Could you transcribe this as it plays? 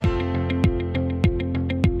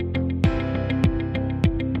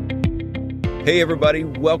Hey everybody,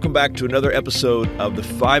 welcome back to another episode of the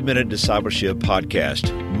 5-Minute Discipleship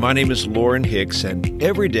Podcast. My name is Lauren Hicks, and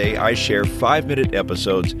every day I share 5-minute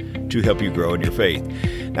episodes to help you grow in your faith.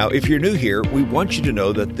 Now, if you're new here, we want you to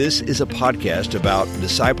know that this is a podcast about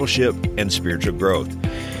discipleship and spiritual growth.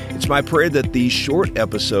 It's my prayer that these short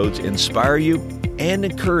episodes inspire you and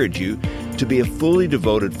encourage you to be a fully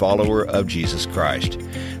devoted follower of Jesus Christ.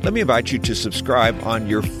 Let me invite you to subscribe on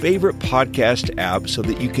your favorite podcast app so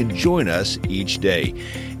that you can join us each day.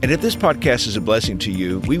 And if this podcast is a blessing to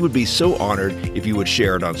you, we would be so honored if you would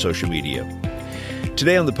share it on social media.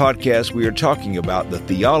 Today on the podcast, we are talking about the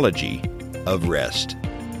theology of rest.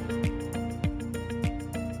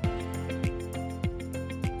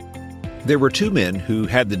 There were two men who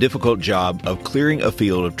had the difficult job of clearing a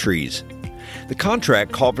field of trees. The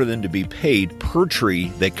contract called for them to be paid per tree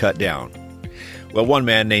they cut down. Well, one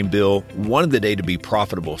man named Bill wanted the day to be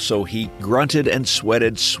profitable, so he grunted and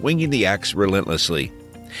sweated, swinging the axe relentlessly.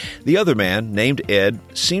 The other man, named Ed,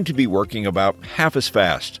 seemed to be working about half as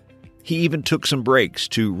fast. He even took some breaks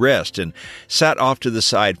to rest and sat off to the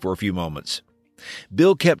side for a few moments.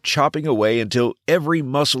 Bill kept chopping away until every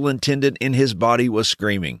muscle and tendon in his body was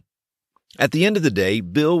screaming. At the end of the day,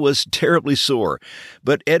 Bill was terribly sore,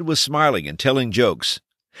 but Ed was smiling and telling jokes.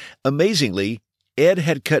 Amazingly, Ed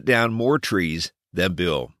had cut down more trees than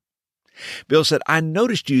Bill. Bill said, "I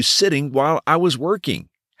noticed you sitting while I was working.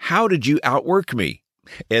 How did you outwork me?"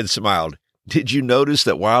 Ed smiled. "Did you notice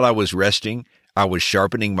that while I was resting, I was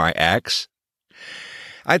sharpening my axe?"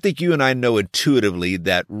 I think you and I know intuitively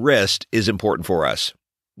that rest is important for us.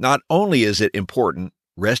 Not only is it important,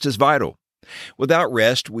 rest is vital. Without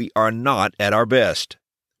rest, we are not at our best.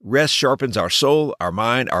 Rest sharpens our soul, our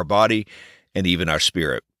mind, our body, and even our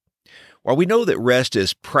spirit. While we know that rest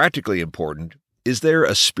is practically important, is there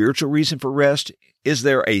a spiritual reason for rest? Is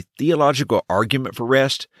there a theological argument for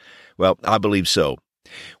rest? Well, I believe so.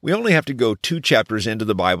 We only have to go 2 chapters into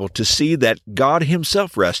the Bible to see that God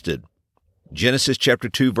himself rested. Genesis chapter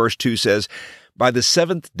 2, verse 2 says, "By the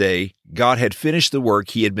 7th day, God had finished the work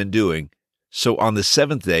he had been doing, so on the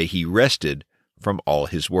 7th day he rested from all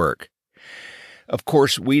his work." Of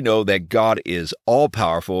course, we know that God is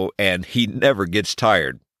all-powerful and he never gets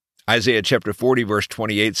tired. Isaiah chapter 40, verse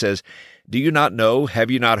 28 says, "Do you not know,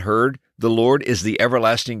 have you not heard? The Lord is the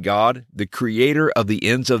everlasting God, the creator of the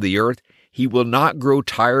ends of the earth. He will not grow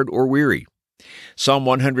tired or weary." Psalm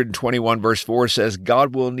 121, verse 4 says,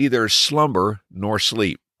 "God will neither slumber nor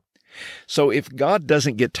sleep." So if God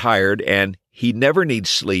doesn't get tired and he never needs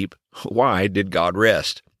sleep, why did God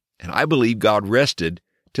rest? And I believe God rested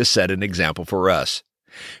to set an example for us.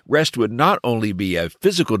 Rest would not only be a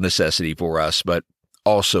physical necessity for us, but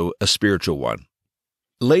also a spiritual one.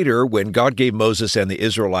 Later, when God gave Moses and the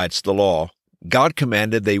Israelites the law, God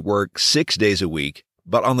commanded they work 6 days a week,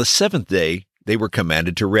 but on the 7th day, they were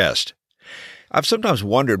commanded to rest. I've sometimes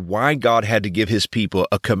wondered why God had to give his people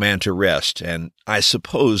a command to rest, and I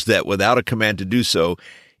suppose that without a command to do so,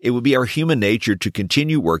 it would be our human nature to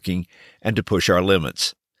continue working and to push our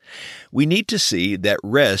limits. We need to see that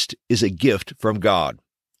rest is a gift from God.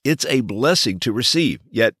 It's a blessing to receive,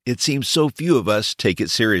 yet it seems so few of us take it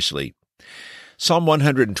seriously. Psalm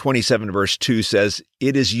 127 verse 2 says,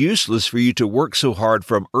 "It is useless for you to work so hard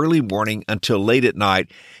from early morning until late at night,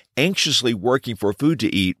 anxiously working for food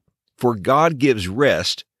to eat, for God gives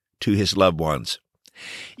rest to his loved ones."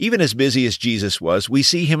 Even as busy as Jesus was, we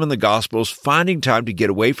see him in the Gospels finding time to get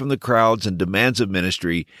away from the crowds and demands of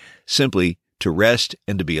ministry, simply to rest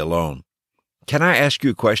and to be alone. Can I ask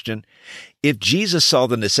you a question? If Jesus saw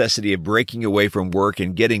the necessity of breaking away from work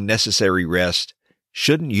and getting necessary rest,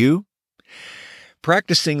 shouldn't you?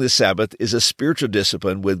 Practicing the Sabbath is a spiritual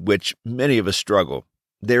discipline with which many of us struggle.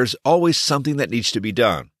 There's always something that needs to be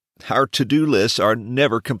done. Our to-do lists are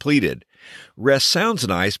never completed. Rest sounds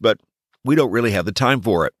nice, but we don't really have the time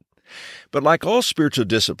for it. But like all spiritual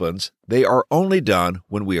disciplines, they are only done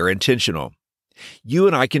when we are intentional. You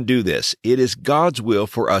and I can do this. It is God's will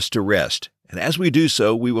for us to rest. And as we do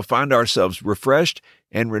so, we will find ourselves refreshed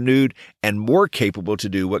and renewed and more capable to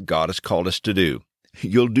do what God has called us to do.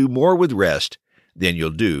 You'll do more with rest than you'll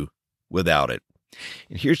do without it.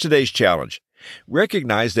 And here's today's challenge.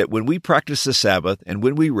 Recognize that when we practice the Sabbath and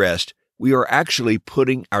when we rest, we are actually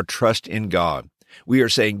putting our trust in God. We are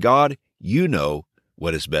saying, "God, you know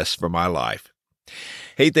what is best for my life."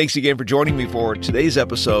 Hey, thanks again for joining me for today's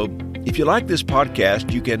episode. If you like this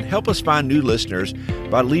podcast, you can help us find new listeners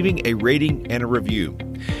by leaving a rating and a review.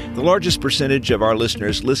 The largest percentage of our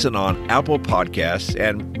listeners listen on Apple Podcasts,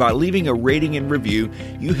 and by leaving a rating and review,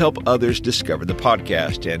 you help others discover the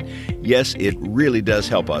podcast. And yes, it really does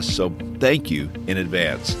help us, so thank you in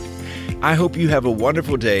advance. I hope you have a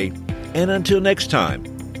wonderful day, And until next time,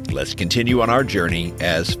 let's continue on our journey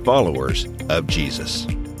as followers of Jesus.